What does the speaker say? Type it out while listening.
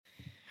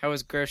How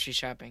was grocery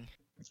shopping?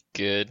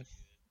 Good.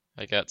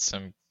 I got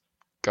some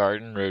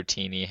garden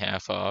rotini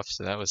half off,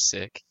 so that was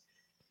sick.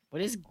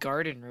 What is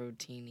garden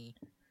rotini?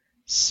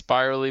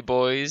 Spirally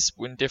boys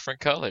in different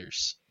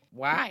colors.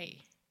 Why?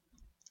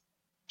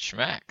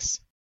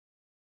 Schmacks.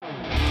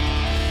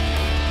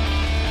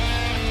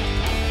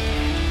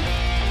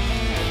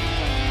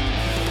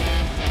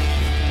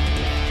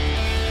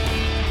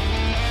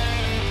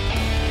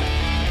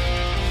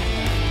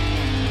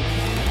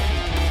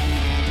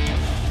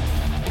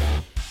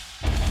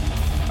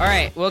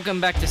 Alright,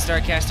 welcome back to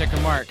Starcaster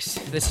Remarks.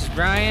 This is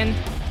Brian.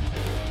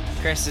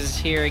 Chris is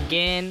here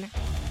again.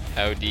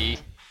 Howdy.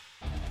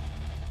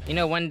 You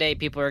know, one day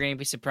people are going to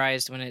be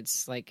surprised when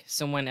it's like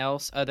someone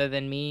else other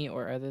than me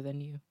or other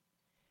than you.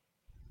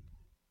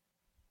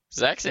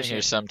 Zach's in For here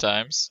sure.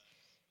 sometimes.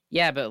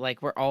 Yeah, but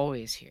like we're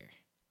always here.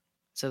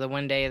 So the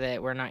one day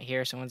that we're not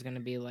here, someone's going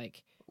to be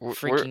like We're,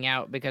 freaking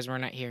out because we're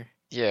not here.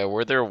 yeah,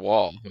 we're their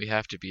wall. We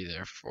have to be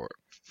there for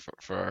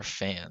our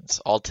fans,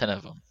 all 10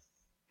 of them.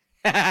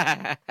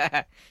 All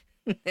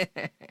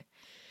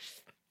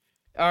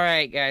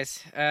right,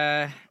 guys.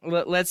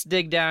 Let's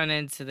dig down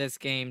into this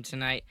game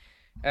tonight.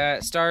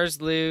 Stars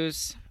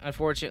lose,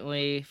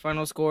 unfortunately.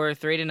 Final score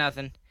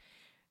 3-0.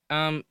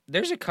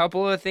 There's a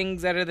couple of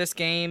things out of this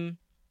game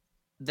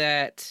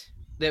that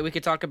we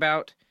could talk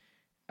about.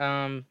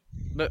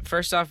 But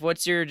first off,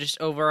 what's your just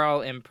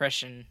overall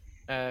impression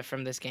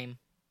from this game?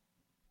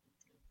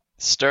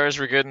 Stars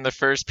were good in the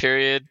first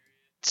period.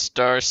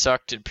 Stars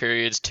sucked in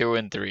periods 2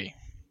 and 3.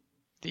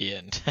 The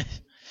end.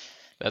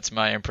 That's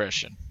my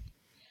impression.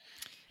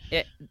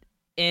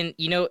 And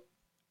you know,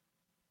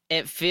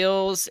 it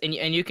feels, and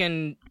you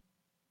can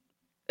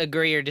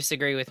agree or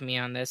disagree with me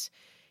on this.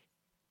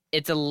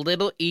 It's a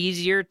little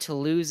easier to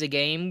lose a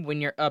game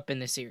when you're up in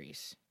the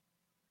series.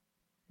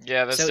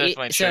 Yeah, that's So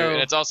definitely true.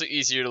 And it's also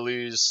easier to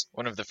lose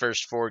one of the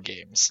first 4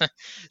 games.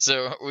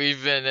 So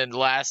we've been in the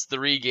last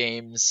 3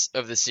 games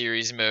of the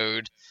series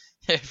mode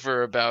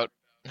for about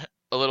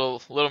a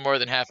little more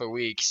than half a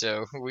week.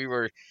 So we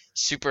were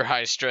super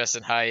high stress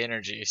and high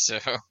energy. So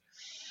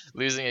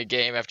losing a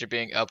game after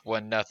being up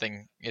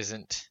 1-0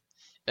 isn't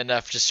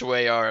enough to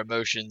sway our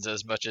emotions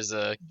as much as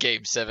a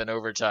Game 7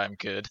 overtime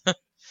could.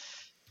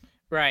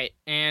 Right,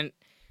 and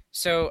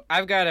so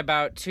I've got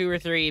about 2 or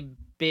 3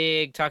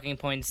 big talking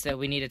points that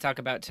we need to talk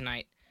about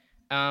tonight.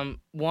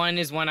 One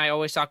is one I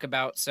always talk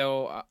about,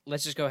 so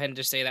let's just go ahead and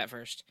just say that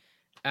first.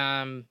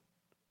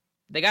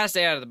 They got to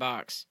stay out of the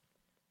box,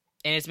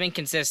 and it's been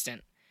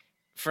consistent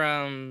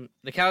from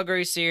the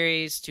Calgary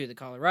series to the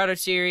Colorado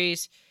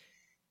series,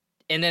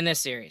 and then this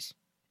series.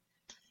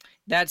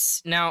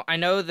 That's now I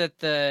know that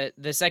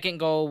the second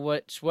goal,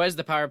 which was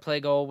the power play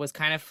goal, was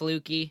kind of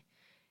fluky,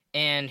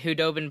 and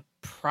Hudobin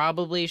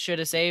probably should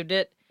have saved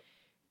it.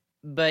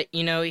 But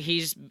you know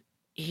he's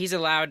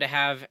allowed to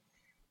have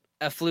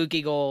a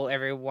fluky goal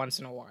every once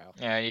in a while.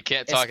 Yeah, you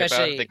can't talk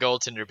about the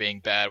goaltender being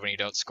bad when you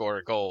don't score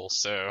a goal.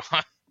 So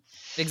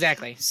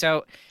exactly.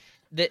 So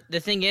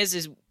the thing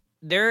is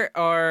there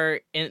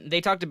are, and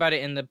they talked about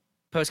it in the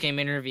post game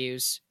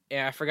interviews.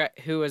 Yeah, I forgot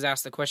who was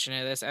asked the question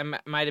of this. It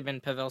might have been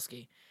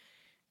Pavelski.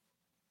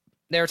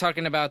 They were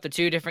talking about the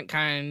 2 different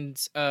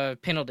kinds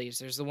of penalties.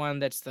 There's the one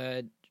that's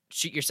the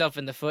shoot yourself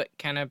in the foot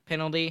kind of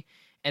penalty,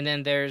 and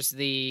then there's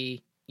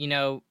the, you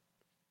know,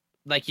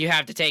 like you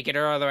have to take it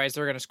or otherwise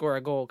they're going to score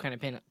a goal kind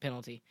of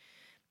penalty.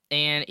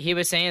 And he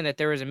was saying that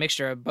there was a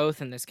mixture of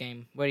both in this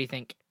game. What do you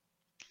think?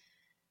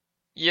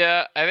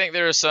 yeah, I think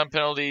there were some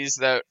penalties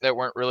that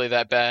weren't really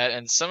that bad,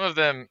 and some of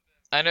them,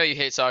 I know you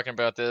hate talking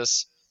about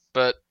this,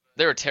 but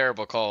they were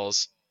terrible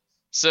calls.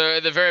 So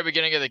at the very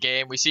beginning of the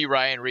game, we see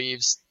Ryan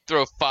Reeves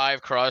throw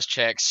 5 cross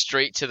checks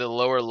straight to the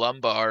lower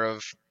lumbar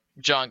of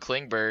John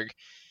Klingberg,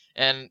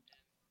 and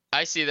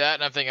I see that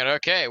and I'm thinking,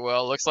 okay,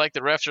 well, looks like the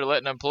refs are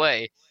letting him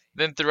play.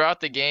 Then throughout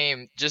the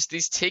game, just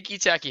these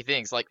ticky-tacky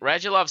things, like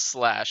Radulov's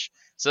slash.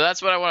 So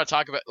that's what I want to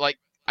talk about. Like,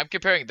 I'm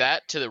comparing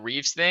that to the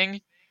Reeves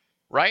thing.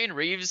 Ryan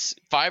Reeves'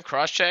 5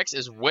 cross checks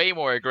is way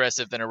more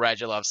aggressive than a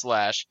Radulov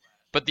slash,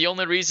 but the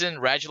only reason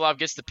Radulov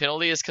gets the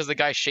penalty is because the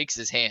guy shakes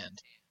his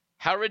hand.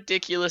 How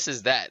ridiculous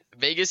is that?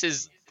 Vegas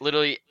is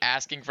literally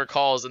asking for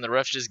calls, and the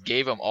refs just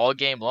gave them all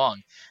game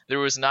long. There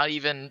was not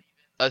even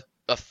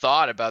a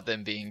thought about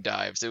them being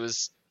dives. It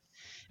was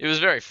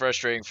very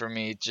frustrating for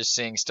me just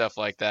seeing stuff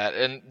like that.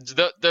 And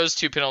those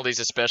 2 penalties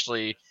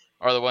especially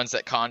are the ones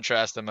that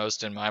contrast the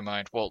most in my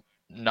mind. Well,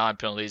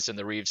 non-penalties in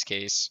the Reeves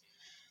case.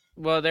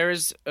 Well, there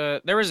was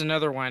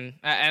another one,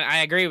 and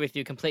I agree with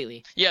you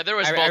completely. Yeah, there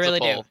was multiple. I really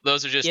do.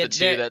 Those are just the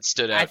 2 that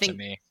stood out to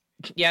me.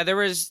 Yeah, there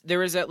was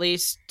at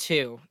least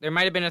 2. There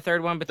might have been a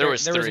third one, but there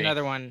was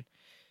another one.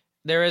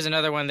 There is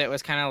another one that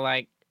was kind of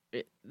like,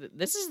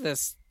 this is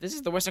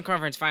the Western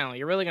Conference Final.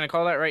 You're really going to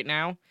call that right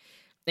now?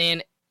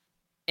 And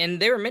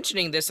they were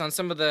mentioning this on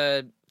some of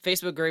the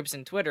Facebook groups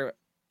and Twitter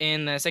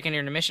in the second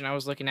intermission I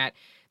was looking at.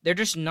 They're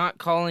just not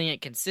calling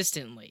it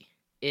consistently,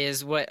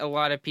 is what a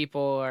lot of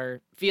people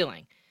are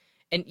feeling.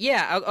 And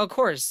yeah, of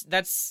course,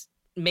 that's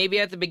maybe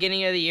at the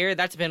beginning of the year,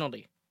 that's a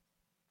penalty.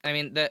 I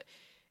mean,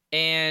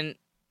 and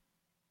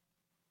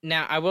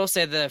Now, I will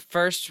say the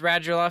first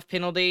Radulov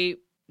penalty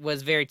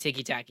was very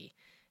ticky-tacky.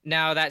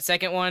 Now, that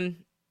second one,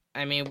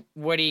 I mean,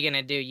 what are you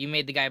going to do? You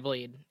made the guy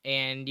bleed,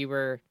 and you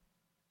were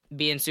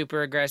being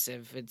super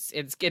aggressive.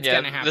 It's going to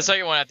happen. The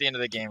second one at the end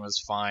of the game was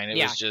fine.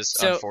 It was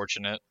just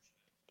unfortunate.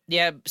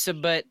 Yeah,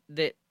 but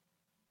I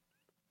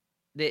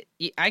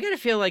got to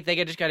feel like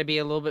they just got to be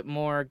a little bit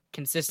more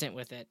consistent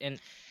with it. And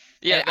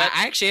yeah,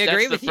 I actually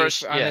agree with you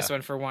on this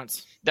one for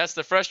once. That's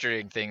the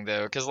frustrating thing,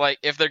 though, because like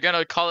if they're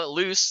gonna call it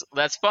loose,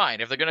 that's fine.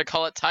 If they're gonna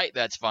call it tight,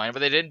 that's fine. But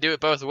they didn't do it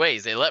both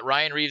ways. They let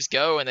Ryan Reeves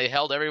go, and they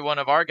held every one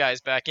of our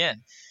guys back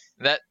in.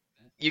 That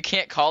you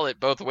can't call it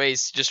both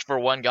ways just for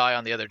one guy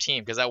on the other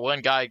team, because that one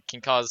guy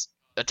can cause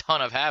a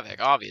ton of havoc.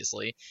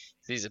 Obviously,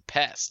 he's a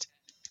pest.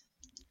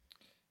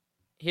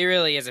 He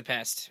really is a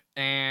pest,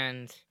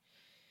 and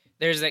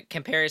there's a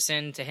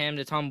comparison to him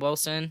to Tom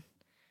Wilson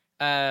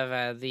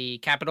of the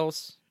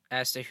Capitals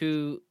as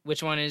to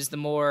which one is the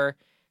more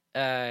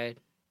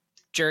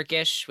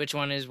jerkish, which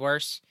one is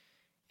worse.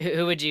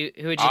 Who would you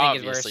think is worse?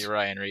 Obviously,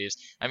 Ryan Reeves.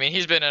 I mean,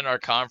 he's been in our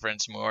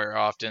conference more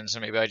often, so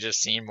maybe I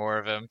just seen more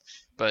of him.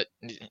 But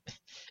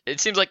it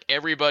seems like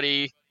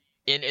everybody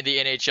in the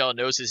NHL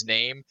knows his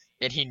name,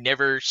 and he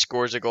never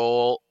scores a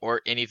goal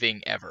or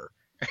anything ever.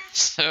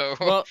 So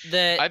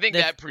I think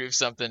that proves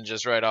something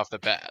just right off the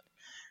bat.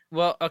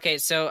 Well, okay,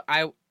 so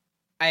I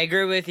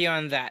agree with you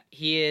on that.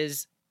 He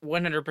is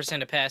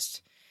 100% a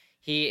pest.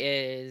 He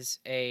is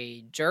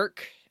a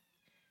jerk.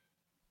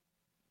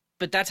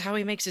 But that's how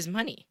he makes his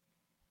money.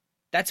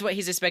 That's what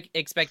he's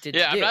expected to do.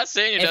 Yeah, I'm not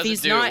saying he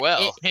doesn't do it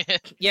well.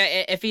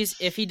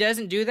 If he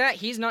doesn't do that,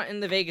 he's not in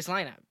the Vegas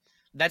lineup.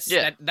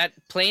 That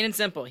plain and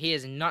simple. He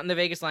is not in the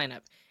Vegas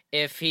lineup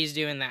if he's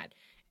doing that.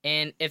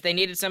 And if they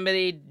needed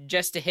somebody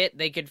just to hit,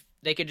 they could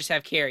just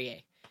have Carrier.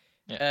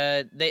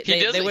 Yeah.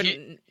 They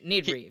wouldn't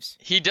need Reeves.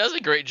 He does a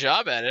great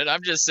job at it.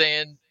 I'm just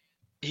saying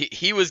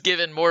he was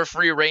given more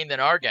free reign than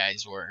our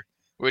guys were,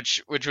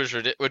 which was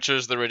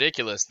the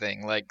ridiculous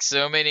thing. Like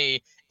so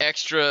many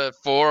extra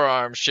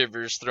forearm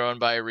shivers thrown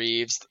by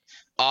Reeves.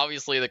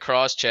 Obviously the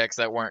cross checks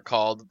that weren't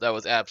called, that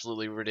was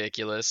absolutely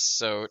ridiculous.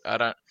 So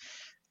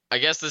I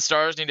guess the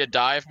Stars need to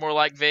dive more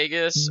like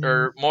Vegas,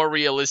 or more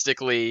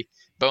realistically,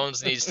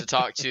 Bones needs to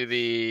talk to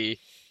the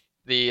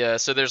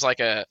so there's like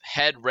a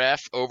head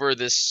ref over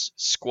this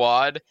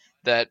squad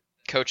that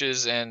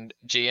coaches and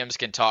GMs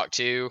can talk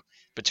to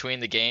between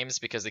the games,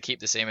 because they keep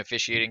the same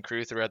officiating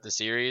crew throughout the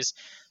series.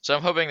 So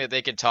I'm hoping that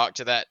they can talk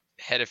to that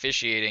head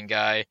officiating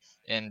guy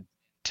and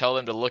tell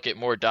them to look at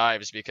more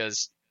dives,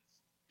 because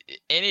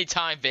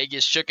anytime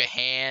Vegas shook a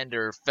hand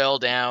or fell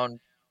down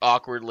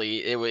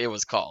awkwardly, it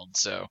was called.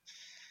 So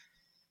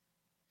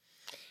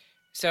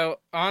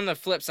on the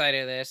flip side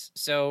of this,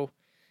 so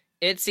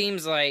it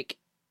seems like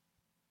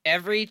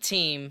every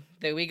team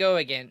that we go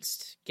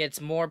against gets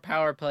more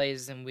power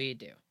plays than we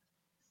do.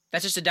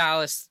 That's just a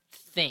Dallas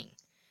thing.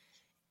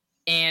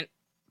 And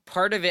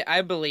part of it,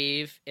 I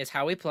believe, is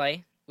how we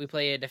play. We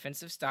play a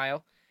defensive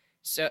style.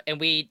 And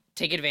we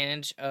take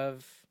advantage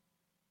of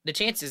the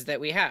chances that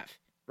we have,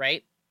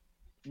 right?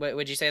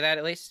 Would you say that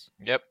at least?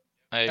 Yep,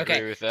 I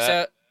agree with that.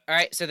 So, all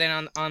right, so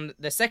then on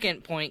the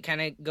second point,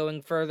 kind of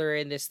going further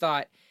in this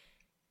thought,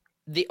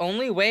 the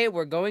only way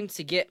we're going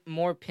to get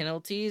more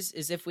penalties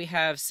is if we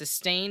have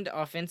sustained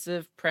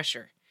offensive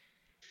pressure.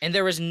 And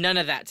there was none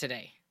of that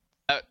today.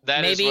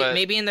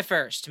 Maybe in the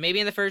first. Maybe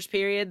in the first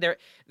period.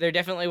 There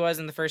definitely was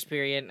in the first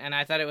period, and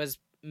I thought it was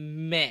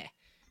meh,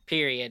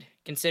 period,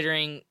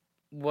 considering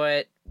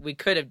what we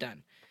could have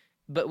done.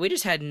 But we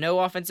just had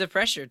no offensive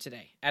pressure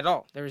today at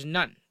all. There was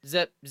none.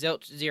 Zip,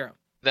 zilch, zero.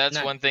 That's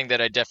none. One thing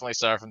that I definitely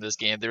saw from this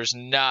game. There's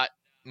not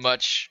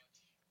much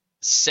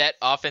set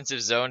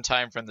offensive zone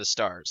time from the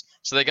Stars.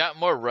 So they got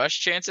more rush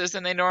chances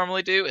than they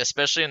normally do,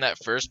 especially in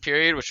that first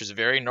period, which was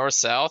very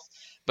north-south.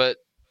 But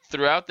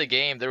throughout the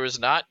game, there was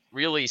not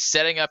really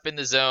setting up in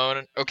the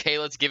zone. Okay,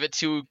 let's give it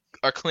to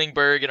our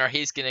Klingberg and our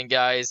Heiskanen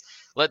guys.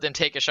 Let them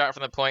take a shot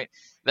from the point.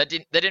 That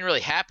didn't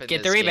really happen.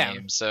 Get the rebound.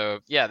 Game.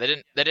 So yeah,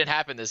 that didn't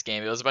happen this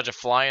game. It was a bunch of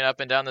flying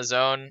up and down the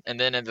zone, and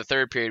then in the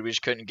third period, we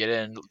just couldn't get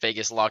in.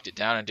 Vegas locked it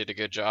down and did a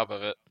good job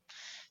of it.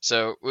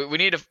 So we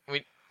need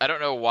to. I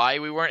don't know why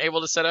we weren't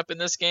able to set up in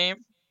this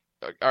game.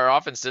 Our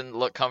offense didn't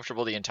look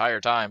comfortable the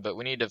entire time, but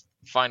we need to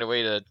find a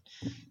way to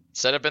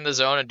set up in the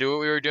zone and do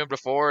what we were doing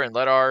before and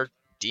let our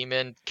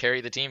D-men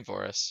carry the team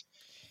for us.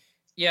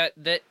 Yeah,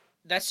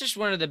 that's just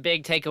one of the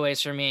big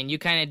takeaways for me, and you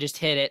kind of just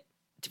hit it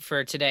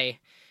for today.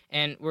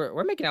 And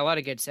we're making a lot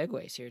of good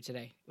segues here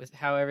today with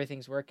how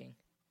everything's working.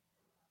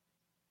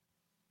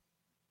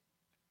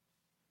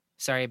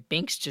 Sorry,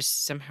 Binks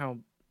just somehow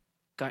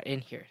got in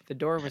here. The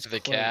door was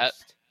closed. Cat?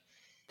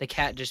 The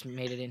cat just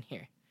made it in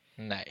here.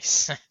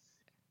 Nice.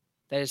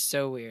 That is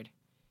so weird.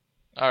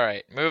 All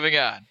right, moving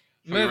on.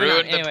 We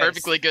ruined the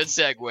perfectly good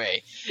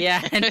segue.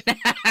 Yeah,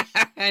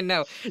 I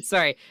know.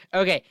 Sorry.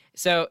 Okay,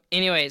 so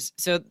anyways,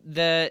 so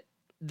the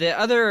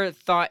other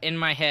thought in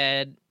my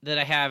head that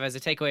I have as a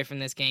takeaway from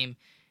this game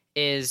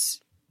is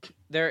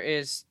there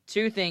is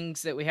two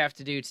things that we have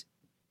to do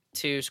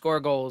to score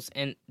goals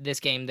in this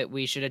game that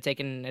we should have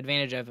taken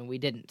advantage of, and we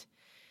didn't.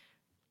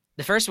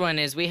 The first one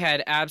is we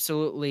had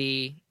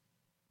absolutely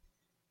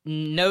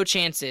no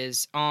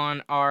chances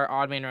on our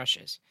odd man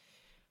rushes.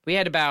 We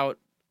had about,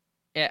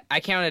 I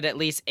counted at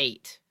least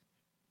eight,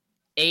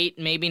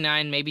 maybe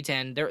nine, maybe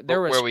 10. There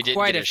was where we didn't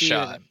quite get a a few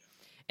of shot. them.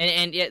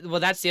 And yeah, well,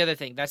 that's the other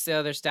thing. That's the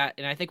other stat.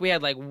 And I think we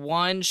had like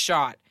one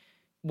shot,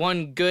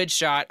 one good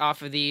shot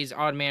off of these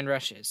odd man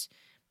rushes,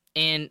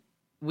 and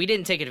we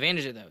didn't take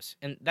advantage of those.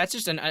 And that's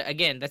just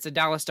again, that's a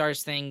Dallas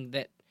Stars thing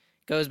that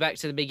goes back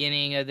to the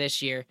beginning of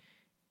this year.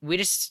 We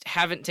just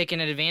haven't taken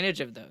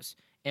advantage of those.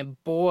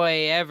 And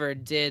boy, ever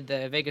did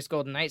the Vegas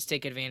Golden Knights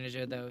take advantage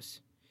of those.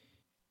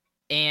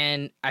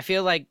 And I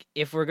feel like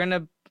if we're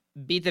gonna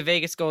beat the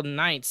Vegas Golden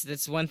Knights,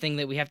 that's one thing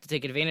that we have to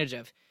take advantage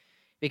of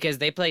because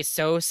they play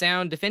so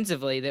sound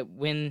defensively that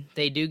when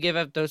they do give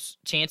up those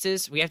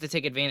chances, we have to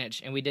take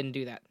advantage, and we didn't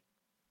do that.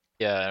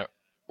 Yeah,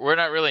 we're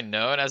not really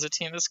known as a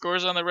team that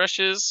scores on the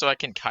rushes, so I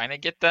can kind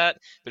of get that.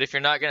 But if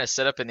you're not going to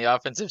set up in the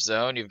offensive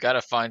zone, you've got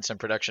to find some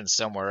production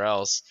somewhere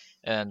else.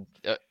 And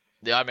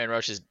the odd man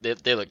rushes,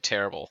 they look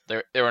terrible.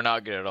 They were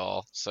not good at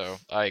all. So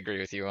I agree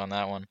with you on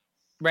that one.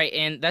 Right,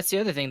 and that's the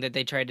other thing that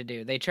they tried to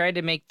do. They tried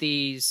to make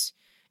these,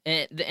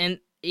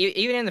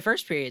 even in the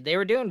first period, they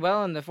were doing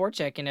well in the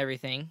forecheck and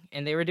everything,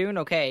 and they were doing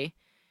okay.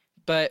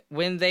 But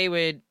when they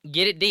would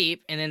get it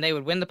deep and then they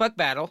would win the puck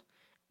battle,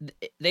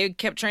 they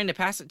kept trying to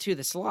pass it to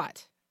the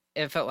slot.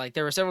 It felt like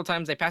there were several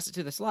times they passed it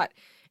to the slot,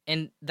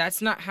 and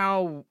that's not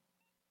how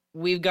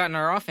we've gotten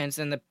our offense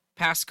in the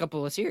past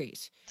couple of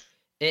series.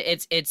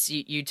 It's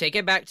you take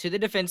it back to the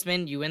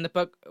defenseman. You win the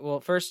puck. Well,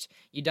 first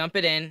you dump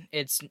it in.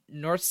 It's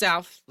north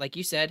south, like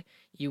you said.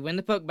 You win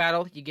the puck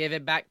battle. You give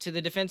it back to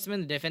the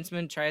defenseman. The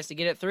defenseman tries to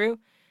get it through,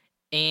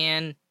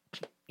 and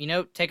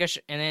take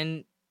and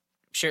then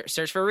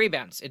search for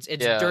rebounds. It's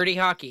Yeah, dirty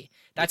hockey.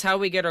 That's how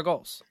we get our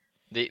goals.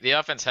 the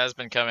offense has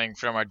been coming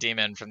from our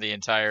D-men from the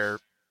entire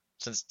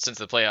since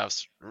the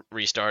playoffs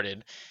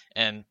restarted,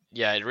 and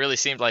yeah, it really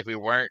seemed like we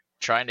weren't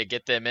trying to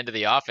get them into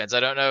the offense. I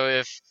don't know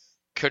if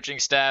coaching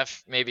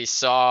staff maybe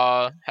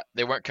saw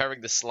they weren't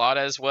covering the slot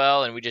as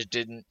well, and we just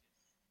didn't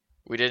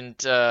we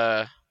didn't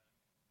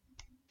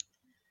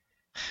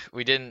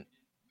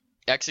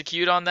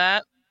execute on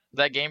that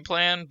game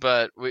plan.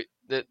 But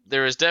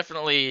there was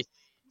definitely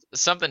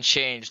something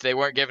changed. They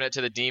weren't giving it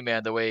to the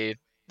D-man the way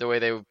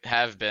they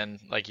have been,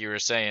 like you were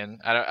saying.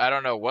 I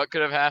don't know what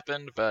could have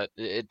happened, but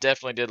it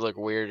definitely did look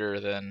weirder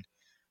than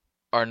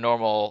our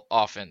normal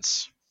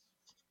offense.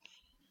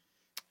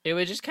 It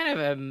was just kind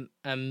of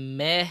a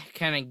meh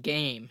kind of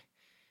game,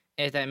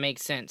 if that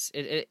makes sense.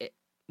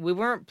 We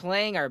weren't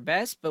playing our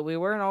best, but we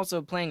weren't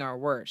also playing our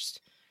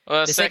worst.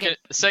 Well, The second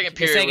the second the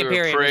period we second were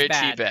period was pretty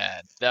bad.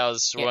 bad. That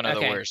was Yeah, one of the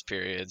okay, worst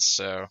periods.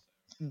 So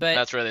but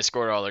that's where they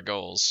scored all their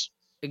goals.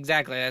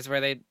 exactly that's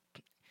where they.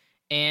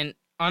 And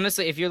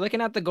honestly, if you're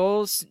looking at the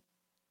goals,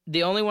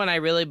 the only one I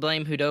really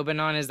blame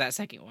Hudobin on is that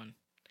second one.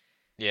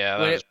 Yeah,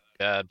 that Would was it,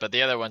 bad. But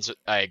the other ones,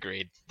 I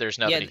agreed. There's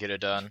nothing yeah, he could have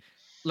done.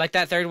 like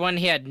that third one,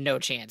 he had no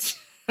chance.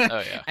 Oh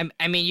yeah,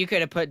 I mean, you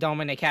could have put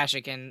Dominik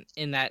Hasek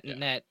in that yeah.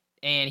 net,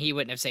 and he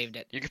wouldn't have saved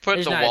it. You could put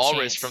There's the not a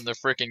walrus chance. from the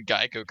freaking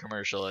Geico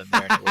commercial in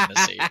there, and it wouldn't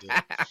have saved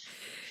it.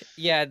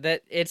 Yeah,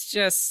 that it's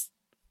just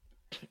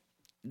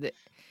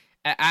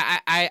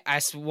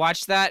I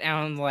watched that and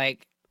I'm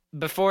like,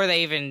 before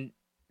they even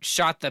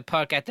shot the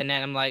puck at the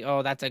net, I'm like,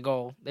 oh, that's a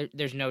goal.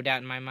 There's no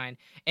doubt in my mind,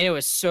 and it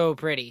was so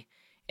pretty.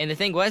 And the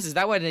thing was, is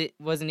that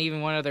wasn't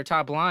even one of their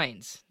top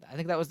lines. I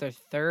think that was their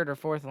third or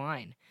fourth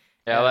line.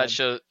 Yeah, Uh,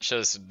 that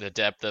shows the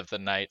depth of the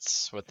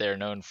Knights, what they're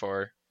known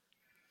for.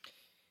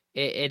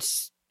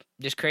 it's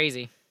just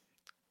crazy.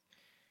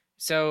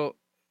 So,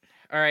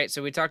 all right,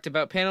 so we talked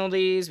about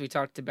penalties. We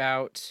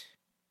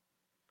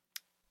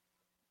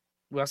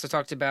also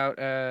talked about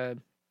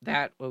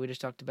that what we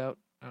just talked about.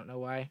 I don't know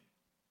why.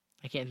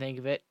 I can't think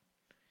of it.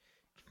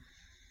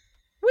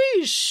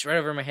 Whoosh! Right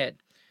over my head.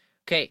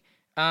 Okay.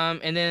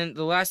 And then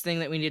the last thing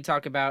that we need to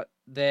talk about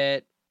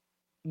that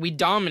we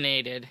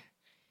dominated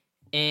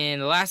in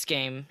the last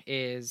game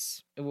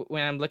is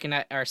when I'm looking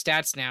at our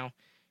stats now,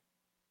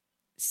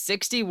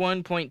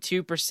 61.2%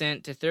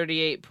 to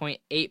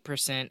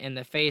 38.8% in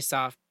the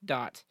face-off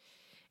dot.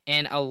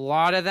 And a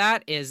lot of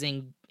that is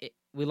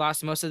we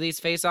lost most of these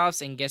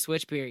face-offs in guess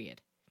which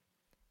period?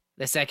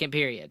 The second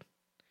period.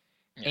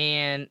 Yeah.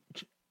 And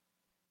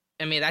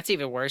I mean, that's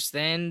even worse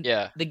than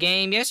Yeah. the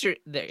game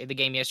yesterday.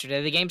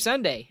 The game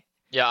Sunday.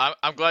 Yeah,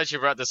 I'm glad you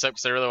brought this up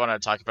because I really want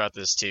to talk about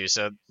this too.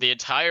 So the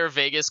entire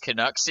Vegas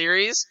Canucks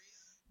series,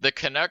 the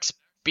Canucks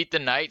beat the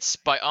Knights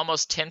by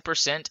almost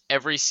 10%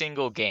 every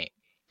single game.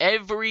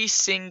 Every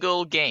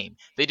single game.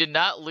 They did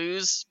not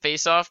lose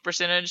face-off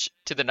percentage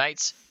to the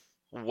Knights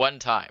one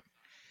time.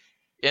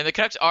 And the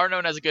Canucks are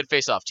known as a good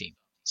face-off team.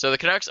 So the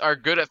Canucks are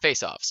good at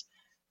face-offs.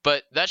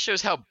 But that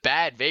shows how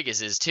bad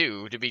Vegas is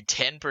too, to be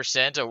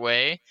 10%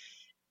 away.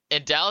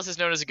 And Dallas is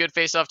known as a good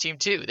face-off team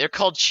too. They're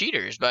called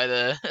cheaters by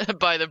the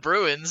by the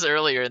Bruins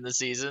earlier in the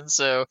season.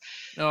 So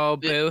Oh,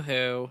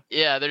 boo-hoo.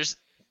 yeah, there's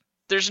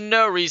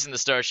no reason the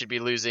Stars should be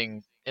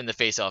losing in the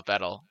face-off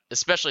battle,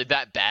 especially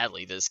that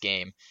badly this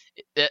game.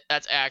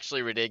 That's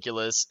actually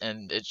ridiculous,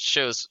 and it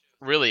shows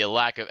really a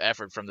lack of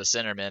effort from the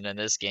centerman in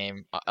this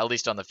game, at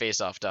least on the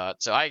faceoff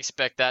dot. So I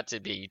expect that to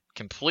be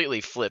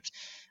completely flipped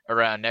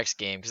around next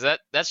game because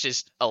that's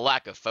just a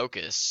lack of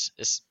focus,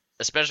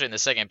 especially in the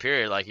second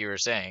period, like you were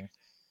saying.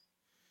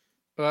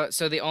 Well,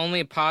 so the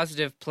only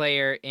positive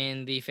player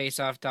in the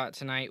faceoff dot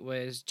tonight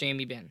was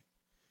Jamie Benn.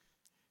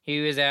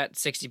 He was at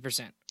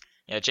 60%.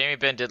 Yeah, Jamie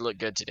Benn did look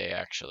good today,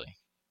 actually.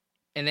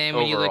 And then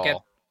when you look at,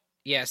 Overall.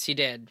 yes, he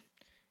did.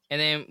 And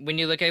then when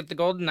you look at the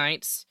Golden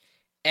Knights,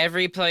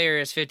 every player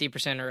is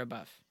 50% or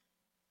above.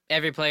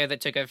 Every player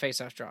that took a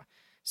faceoff draw.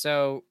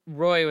 So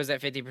Roy was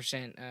at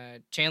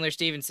 50%. Chandler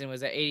Stevenson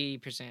was at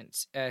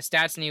 80%.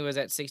 Stastny was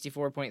at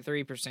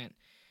 64.3%.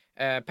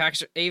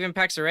 Even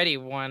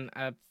Paxaretti won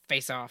a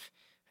faceoff.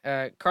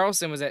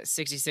 Carlson was at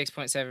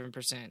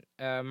 66.7%.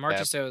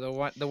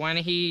 Marchessault, the one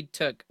he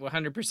took,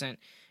 100%.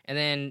 And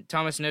then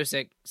Thomas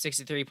Nosek,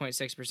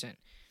 63.6%.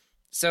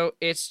 So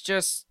it's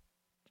just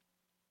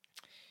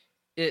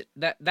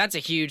that's a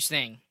huge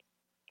thing,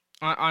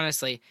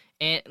 honestly.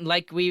 And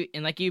like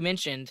you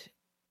mentioned,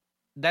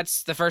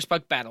 that's the first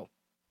puck battle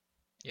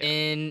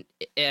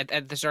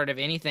at the start of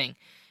anything.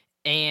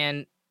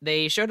 And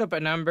they showed up a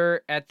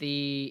number at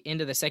the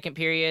end of the second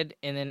period,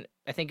 and then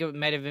I think it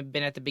might have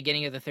been at the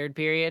beginning of the third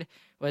period,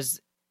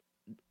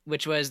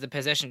 which was the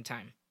possession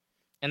time.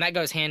 And that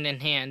goes hand in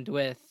hand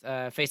with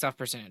face-off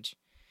percentage.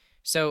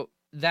 So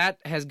that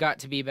has got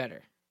to be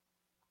better.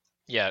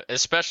 Yeah,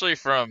 especially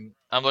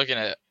I'm looking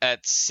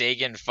at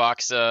Sagan,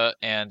 Foxa,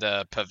 and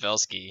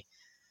Pavelski.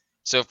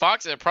 So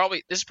Foxa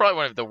this is probably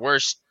one of the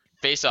worst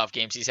face-off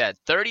games he's had.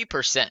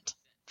 30%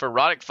 for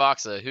Radek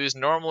Foxa, who's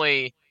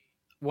normally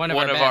one of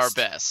our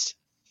best.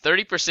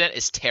 30%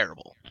 is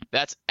terrible.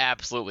 That's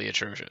absolutely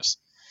atrocious.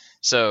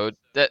 So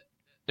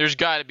there's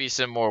got to be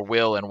some more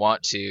will and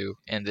want to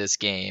in this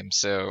game.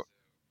 So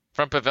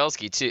from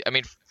Pavelski too. I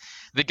mean,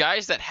 the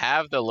guys that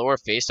have the lower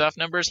face-off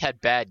numbers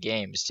had bad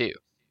games too.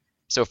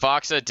 So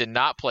Foxa did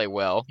not play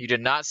well. You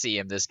did not see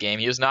him this game.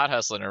 He was not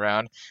hustling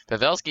around.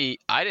 Pavelski,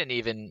 I didn't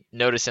even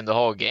notice him the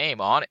whole game,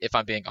 if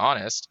I'm being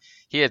honest.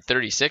 He had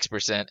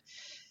 36%.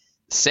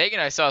 Sagan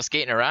I saw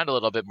skating around a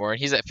little bit more,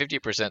 and he's at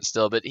 50%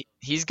 still, but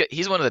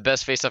he's one of the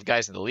best face-off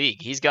guys in the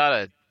league. He's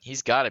got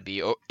to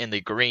be in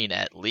the green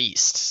at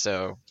least.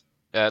 So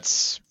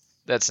that's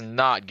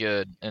not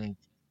good, and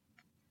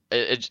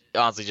it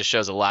honestly just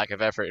shows a lack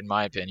of effort in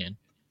my opinion.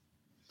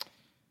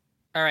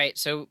 All right,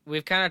 so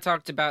we've kind of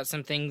talked about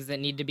some things that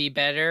need to be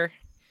better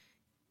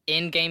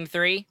in Game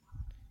 3.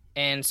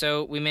 And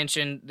so we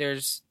mentioned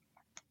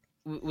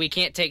we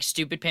can't take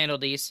stupid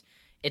penalties.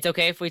 It's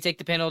okay if we take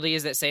the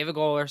penalties that save a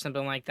goal or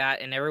something like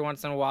that, and every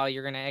once in a while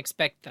you're going to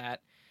expect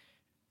that.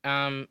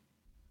 And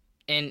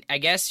I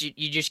guess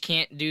you just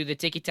can't do the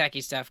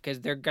ticky-tacky stuff because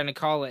they're going to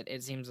call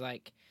it seems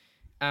like.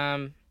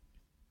 And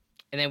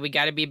then we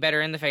got to be better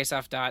in the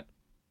face-off dot.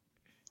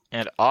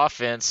 And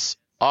offense,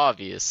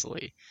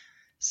 obviously.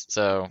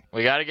 So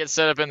we got to get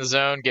set up in the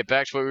zone, get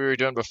back to what we were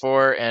doing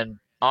before, and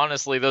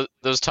honestly,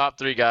 those top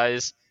three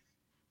guys,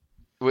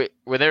 when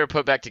they were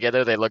put back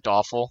together, they looked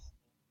awful.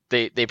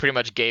 They pretty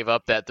much gave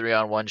up that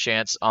 3-on-1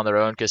 chance on their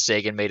own because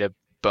Sagan made a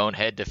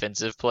bonehead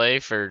defensive play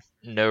for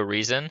no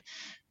reason.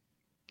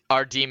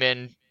 Our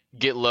D-men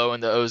get low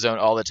in the O-zone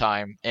all the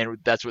time, and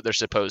that's what they're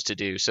supposed to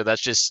do. So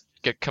that's just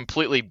a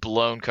completely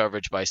blown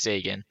coverage by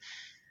Sagan.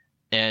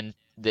 And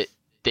they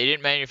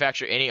didn't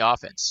manufacture any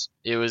offense.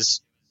 It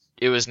was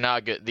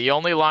not good. The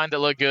only line that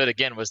looked good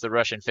again was the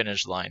Russian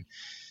finish line.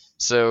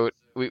 So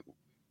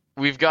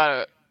we've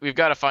got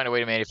to find a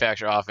way to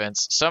manufacture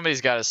offense.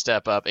 Somebody's got to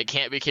step up. It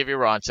can't be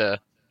Kiviranta.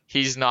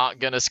 He's not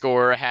going to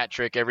score a hat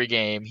trick every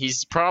game.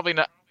 He's probably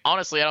not.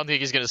 Honestly, I don't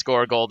think he's going to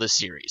score a goal this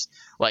series.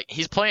 Like,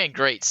 he's playing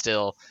great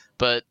still,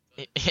 but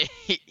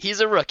he's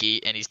a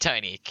rookie and he's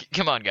tiny.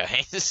 Come on,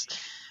 guys.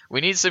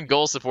 We need some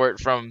goal support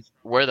from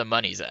where the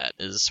money's at,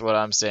 is what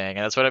I'm saying.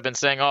 And that's what I've been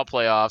saying all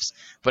playoffs.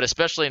 But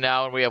especially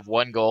now when we have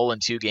one goal in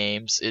 2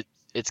 games,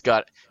 it's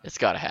got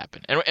to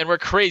happen. And we're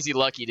crazy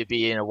lucky to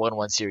be in a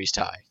 1-1 series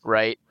tie,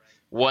 right?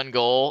 1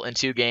 goal in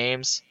 2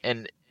 games,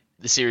 and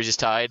the series is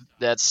tied.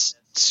 That's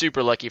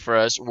super lucky for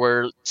us.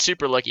 We're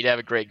super lucky to have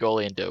a great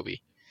goalie in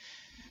Dobie.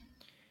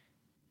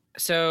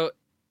 So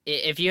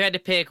if you had to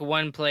pick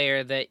one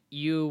player that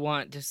you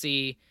want to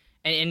see,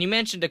 and you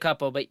mentioned a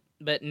couple,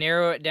 but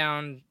narrow it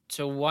down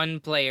to one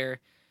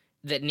player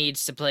that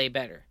needs to play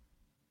better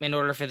in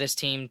order for this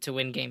team to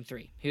win Game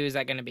 3. Who is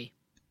that going to be?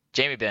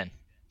 Jamie Benn.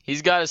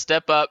 He's got to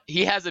step up.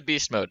 He has a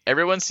beast mode.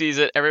 Everyone sees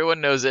it. Everyone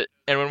knows it.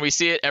 And when we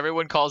see it,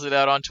 everyone calls it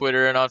out on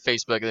Twitter and on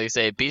Facebook. And they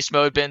say, beast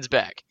mode, Ben's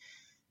back.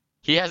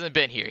 He hasn't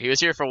been here. He was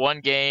here for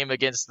 1 game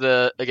against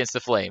the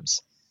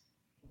Flames.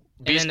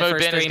 Beast mode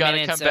Ben has got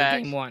to come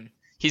back. Game 1.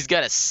 He's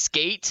got to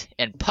skate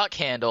and puck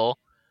handle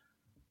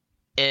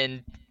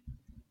and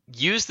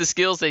use the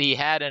skills that he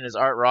had in his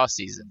Art Ross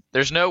season.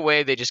 There's no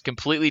way they just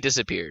completely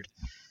disappeared.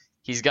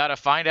 He's got to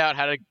find out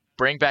how to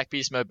bring back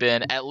Beast Mode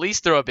Ben, at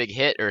least throw a big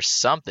hit or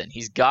something.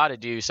 He's got to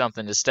do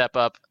something to step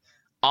up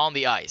on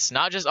the ice,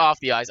 not just off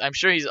the ice. I'm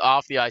sure he's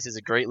off the ice as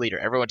a great leader.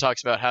 Everyone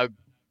talks about how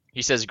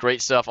he says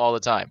great stuff all the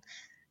time.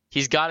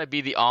 he's got to be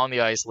the on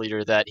the ice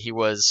leader that he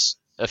was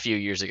a few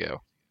years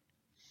ago.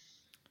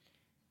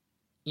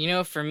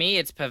 For me,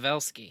 it's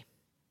Pavelski.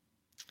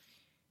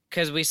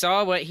 Because we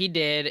saw what he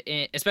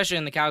did, especially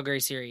in the Calgary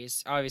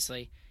series,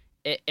 obviously.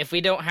 If we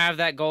don't have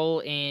that goal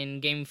in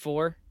Game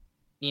 4,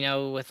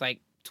 with like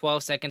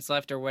 12 seconds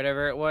left or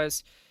whatever it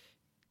was,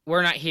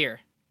 we're not here,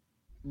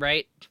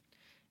 right?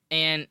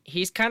 And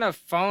he's kind of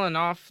fallen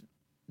off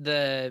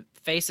the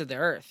face of the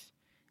earth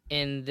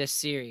in this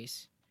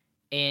series.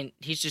 And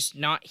he's just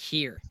not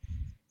here.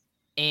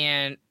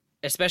 And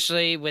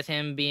especially with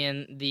him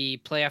being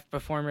the playoff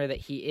performer that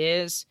he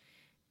is,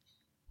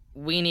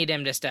 we need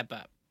him to step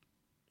up.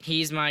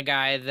 He's my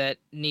guy that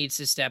needs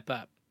to step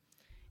up.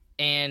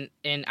 And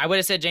I would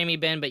have said Jamie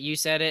Benn, but you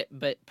said it,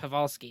 but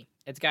Pavelski.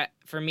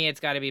 For me, it's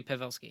got to be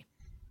Pavelski.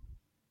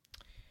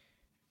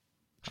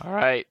 All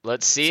right,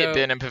 let's see it,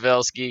 Ben and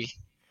Pavelski.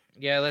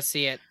 Yeah, let's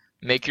see it.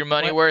 Make your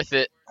money worth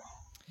it.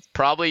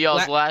 Probably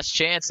y'all's last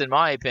chance, in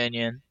my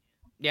opinion.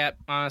 Yep,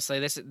 honestly,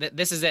 this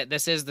is it.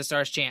 This is the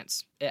Stars'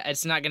 chance.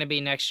 It's not going to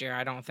be next year,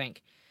 I don't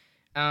think.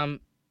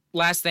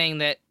 Last thing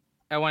that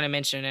I want to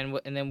mention,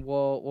 and then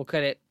we'll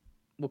cut it.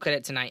 We'll cut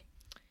it tonight.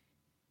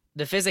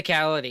 The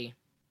physicality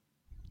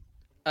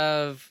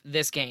of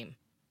this game.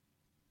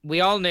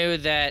 We all knew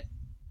that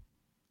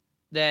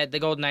the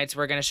Golden Knights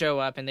were going to show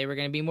up and they were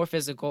going to be more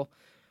physical.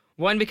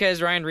 One,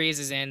 because Ryan Reeves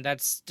is in.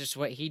 That's just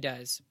what he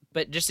does.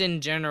 But just in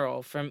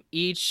general, from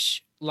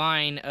each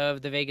line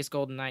of the Vegas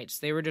Golden Knights,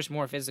 they were just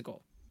more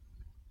physical.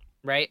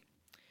 Right?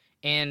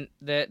 And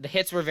the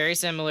hits were very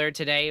similar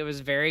today. It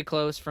was very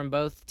close from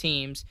both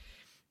teams.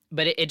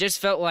 But it just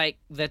felt like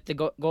that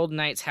the Golden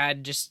Knights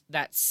had just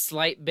that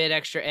slight bit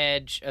extra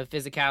edge of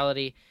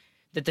physicality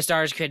that the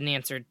Stars couldn't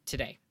answer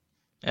today.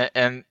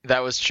 And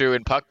that was true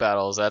in puck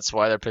battles. That's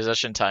why their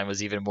possession time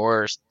was even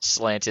more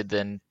slanted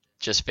than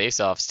just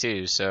faceoffs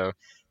too. So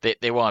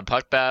they won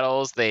puck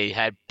battles. They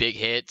had big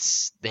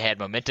hits. They had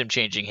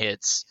momentum-changing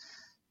hits.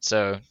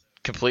 So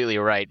completely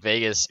right.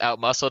 Vegas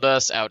outmuscled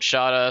us,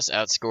 outshot us,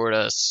 outscored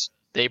us.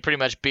 They pretty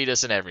much beat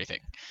us in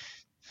everything.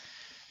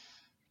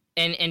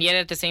 And yet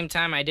at the same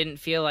time, I didn't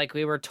feel like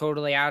we were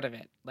totally out of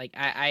it. Like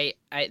I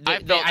felt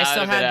out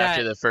of it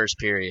after the first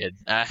period.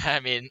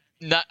 I mean,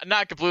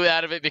 not completely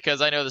out of it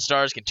because I know the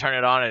Stars can turn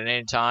it on at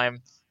any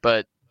time,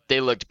 but they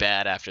looked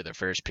bad after the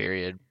first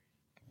period.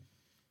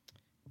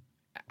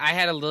 I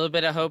had a little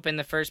bit of hope in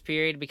the first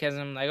period because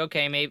I'm like,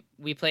 okay, maybe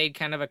we played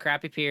kind of a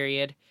crappy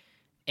period,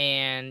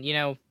 and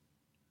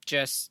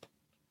just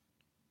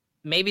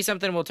maybe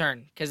something will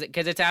turn because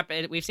it's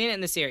happened. We've seen it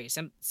in the series.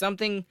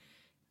 Something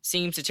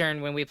seems to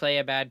turn when we play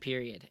a bad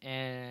period,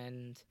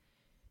 and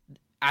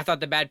I thought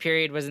the bad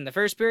period was in the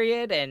first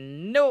period,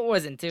 and no, it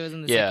wasn't. It was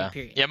in the second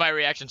period. Yeah, my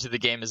reaction to the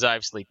game is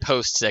obviously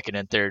post second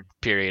and third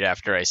period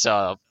after I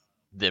saw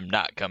them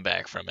not come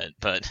back from it,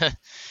 but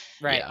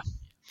right.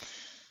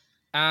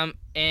 Yeah.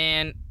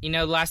 And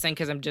last thing,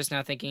 because I'm just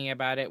now thinking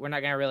about it, we're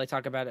not gonna really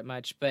talk about it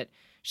much, but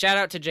shout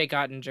out to Jake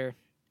Ottinger.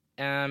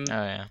 Oh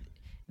yeah,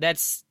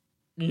 that's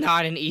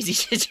not an easy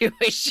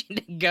situation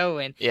to go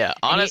in. Yeah,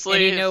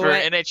 honestly, for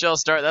an NHL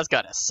start, that's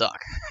gotta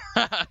suck.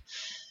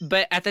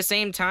 But at the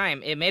same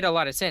time, it made a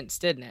lot of sense,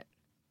 didn't it?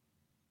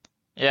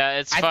 Yeah,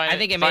 it's fine. I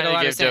think it made a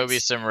lot of sense. Give Dobie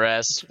some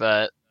rest,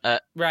 but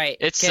right,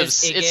 it's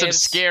some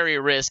scary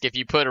risk if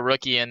you put a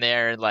rookie in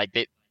there and like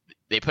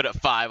they put a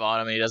 5 on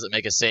him and he doesn't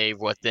make a save.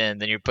 What then?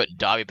 Then you're putting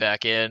Dobby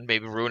back in,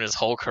 maybe ruin his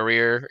whole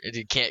career.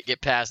 He can't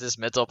get past this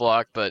mental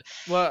block. But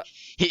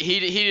he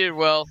did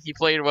well. He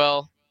played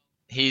well.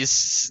 He's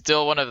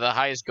still one of the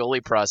highest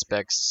goalie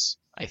prospects,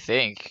 I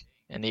think,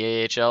 in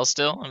the AHL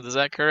still. Is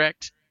that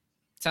correct?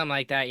 Something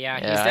like that, yeah.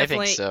 Yeah, I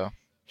think so.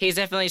 He's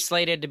definitely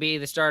slated to be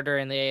the starter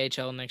in the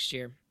AHL next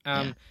year.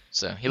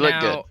 So he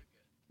looked good.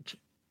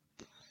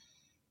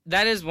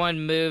 That is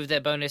one move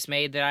that Bowness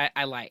made that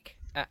I like.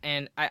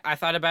 And I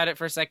thought about it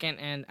for a second,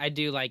 and I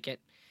do like it.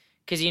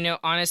 Because,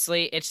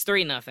 honestly, it's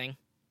 3-0,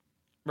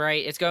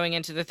 right? It's going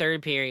into the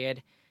third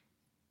period.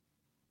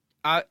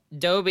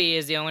 Dobie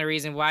is the only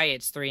reason why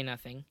it's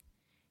 3-0.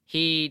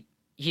 He's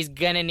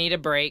going to need a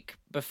break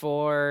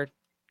before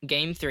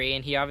Game 3,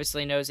 and he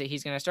obviously knows that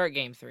he's going to start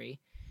Game 3.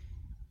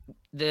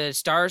 The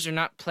Stars are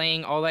not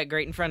playing all that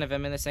great in front of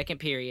him in the second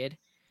period.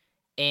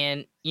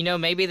 And,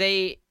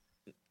 maybe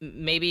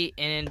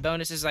and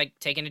Bowness is like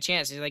taking a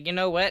chance. He's like, you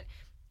know what?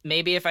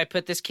 Maybe if I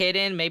put this kid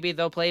in, maybe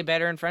they'll play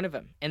better in front of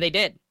him. And they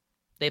did.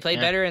 They played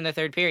better in the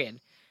third period.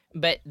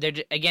 But, there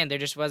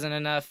just wasn't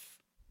enough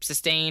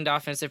sustained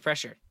offensive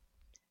pressure.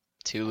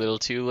 Too little,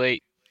 too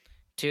late.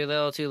 Too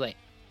little, too late.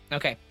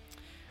 Okay.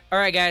 All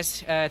right,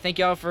 guys. Thank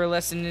you all for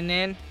listening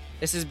in.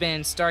 This has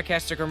been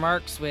Starcastic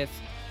Remarks with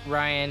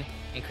Ryan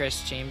and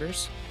Chris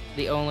Chambers,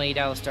 the only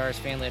Dallas Stars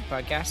fan-led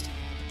podcast.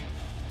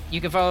 You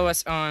can follow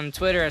us on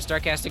Twitter at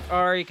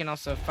StarcasticR. You can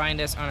also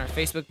find us on our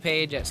Facebook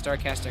page at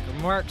Starcastic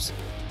Remarks.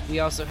 We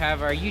also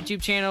have our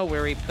YouTube channel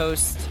where we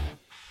post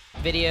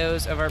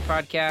videos of our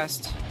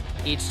podcast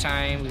each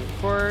time we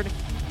record.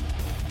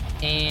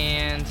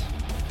 And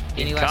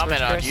you can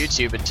comment on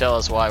YouTube and tell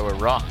us why we're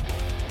wrong.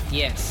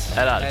 Yes.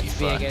 That'd be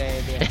fun. A good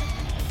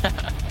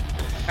idea.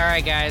 All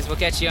right, guys. We'll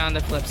catch you on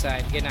the flip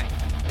side. Good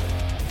night.